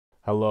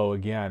Hello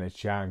again, it's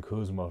John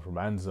Kuzma from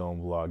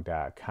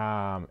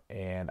EndZoneBlog.com,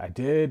 and I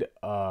did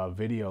a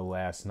video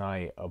last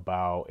night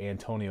about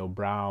Antonio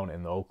Brown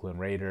and the Oakland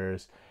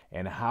Raiders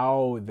and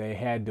how they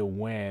had to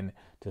win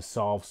to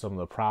solve some of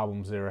the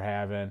problems they were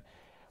having.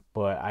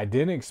 But I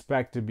didn't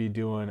expect to be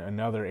doing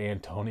another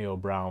Antonio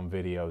Brown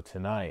video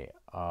tonight.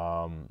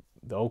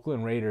 The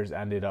Oakland Raiders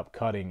ended up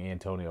cutting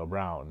Antonio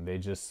Brown. They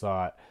just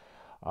thought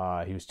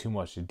he was too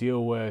much to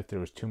deal with. There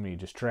was too many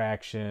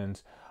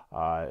distractions.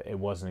 It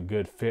wasn't a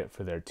good fit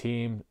for their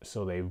team,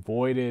 so they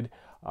voided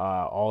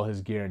all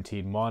his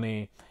guaranteed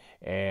money.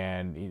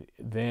 And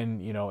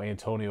then,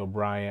 Antonio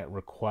Bryant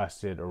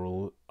requested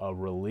a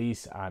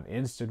release on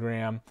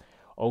Instagram.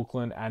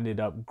 Oakland ended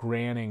up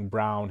granting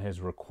Brown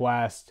his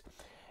request.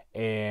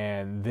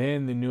 And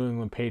then the New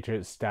England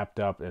Patriots stepped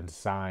up and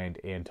signed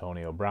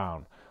Antonio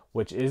Brown,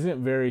 which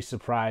isn't very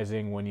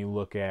surprising when you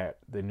look at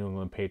the New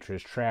England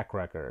Patriots track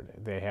record.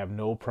 They have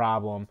no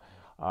problem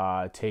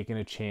taking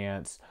a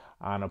chance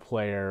on a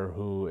player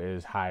who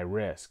is high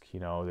risk.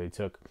 They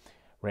took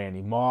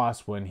Randy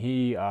Moss when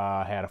he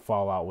had a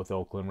fallout with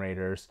Oakland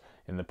Raiders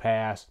in the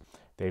past.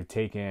 They've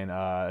taken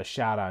a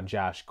shot on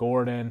Josh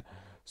Gordon.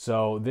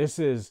 So this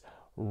is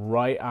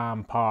right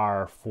on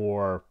par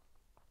for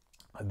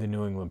the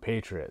New England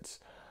Patriots.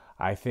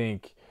 I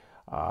think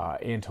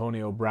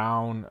Antonio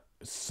Brown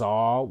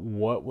saw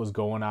what was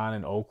going on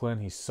in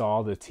Oakland. He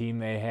saw the team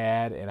they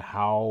had and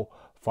how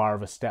far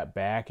of a step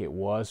back it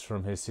was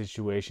from his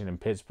situation in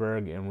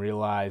Pittsburgh, and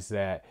realized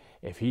that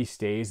if he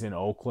stays in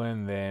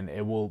Oakland, then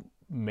it will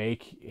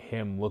make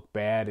him look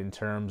bad in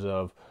terms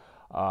of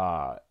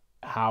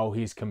how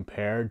he's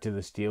compared to the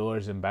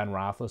Steelers and Ben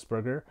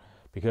Roethlisberger.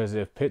 Because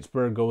if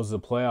Pittsburgh goes to the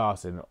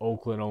playoffs and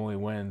Oakland only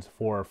wins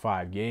 4 or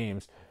 5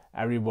 games,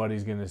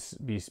 everybody's going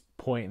to be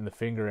pointing the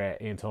finger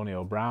at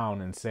Antonio Brown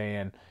and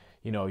saying,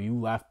 you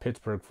left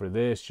Pittsburgh for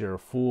this, you're a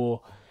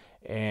fool.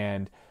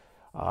 And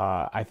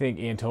I think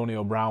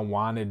Antonio Brown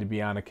wanted to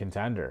be on a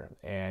contender.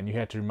 And you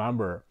have to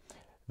remember,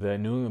 the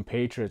New England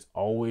Patriots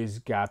always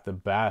got the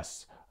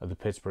best of the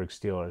Pittsburgh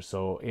Steelers.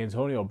 So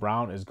Antonio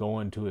Brown is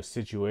going to a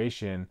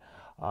situation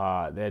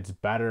that's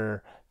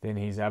better than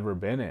he's ever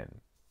been in.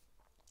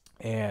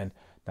 And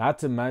not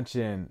to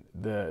mention,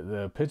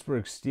 the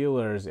Pittsburgh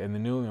Steelers and the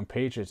New England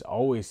Patriots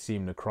always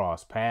seem to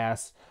cross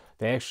paths.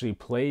 They actually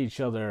play each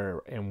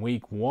other in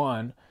week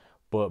 1,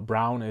 but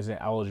Brown isn't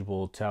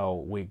eligible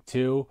till week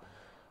 2.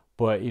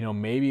 But,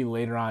 maybe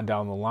later on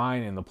down the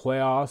line in the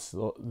playoffs,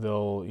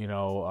 they'll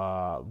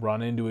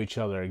run into each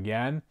other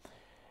again.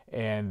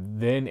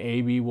 And then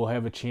AB will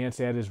have a chance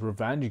at his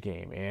revenge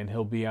game, and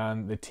he'll be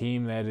on the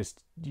team that is,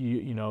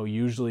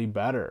 usually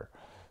better.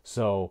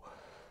 So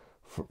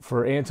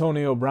for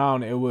Antonio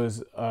Brown, it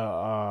was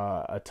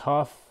a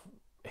tough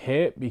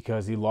hit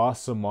because he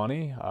lost some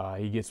money.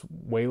 He gets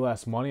way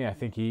less money. I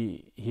think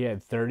he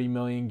had $30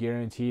 million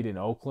guaranteed in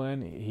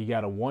Oakland. He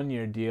got a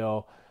 1-year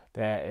deal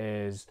that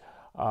has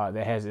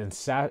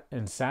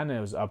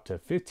incentives up to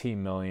 $15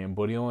 million,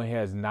 but he only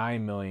has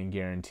 $9 million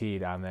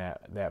guaranteed on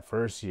that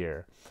first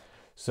year.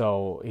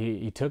 So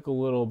he took a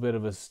little bit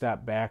of a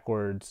step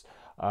backwards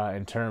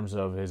in terms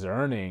of his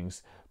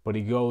earnings, but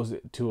he goes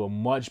to a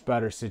much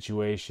better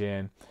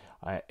situation.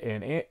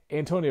 And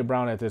Antonio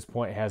Brown at this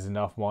point has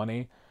enough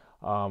money.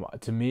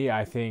 To me,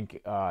 I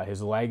think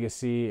his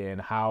legacy and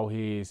how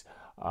he's,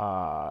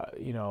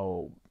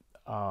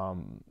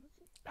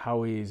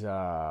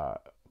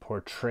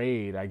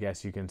 portrayed, I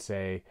guess you can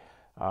say,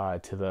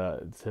 to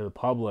the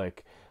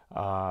public,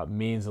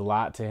 means a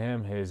lot to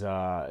him.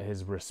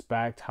 His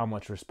respect, how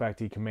much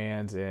respect he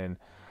commands, and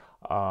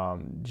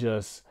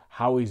just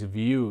how he's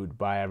viewed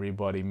by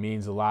everybody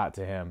means a lot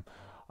to him.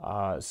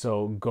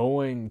 So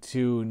going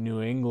to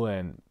New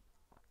England,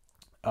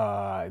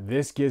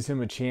 this gives him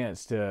a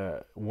chance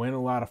to win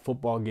a lot of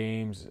football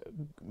games,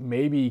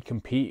 maybe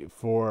compete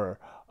for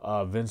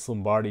Vince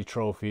Lombardi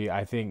trophy.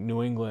 I think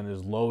New England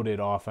is loaded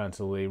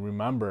offensively.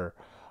 Remember,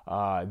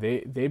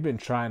 they've been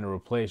trying to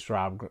replace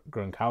Rob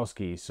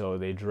Gronkowski, so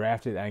they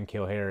drafted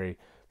N'Keal Harry.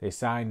 They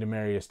signed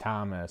Demaryius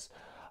Thomas.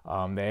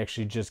 They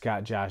actually just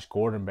got Josh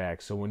Gordon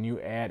back. So when you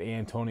add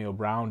Antonio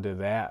Brown to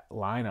that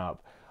lineup,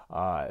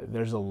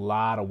 there's a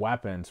lot of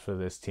weapons for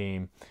this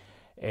team.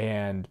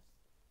 And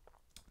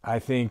I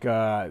think,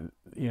 they're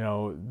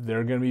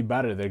going to be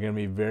better. They're going to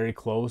be very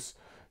close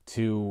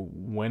to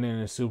winning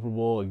a Super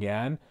Bowl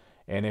again.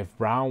 And if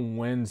Brown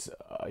wins,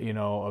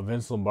 a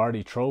Vince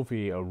Lombardi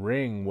trophy, a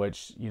ring,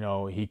 which,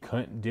 he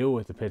couldn't do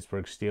with the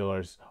Pittsburgh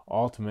Steelers,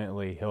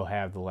 ultimately he'll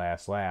have the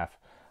last laugh.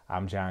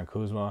 I'm John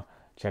Kuzma.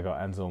 Check out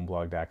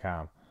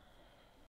EndZoneBlog.com.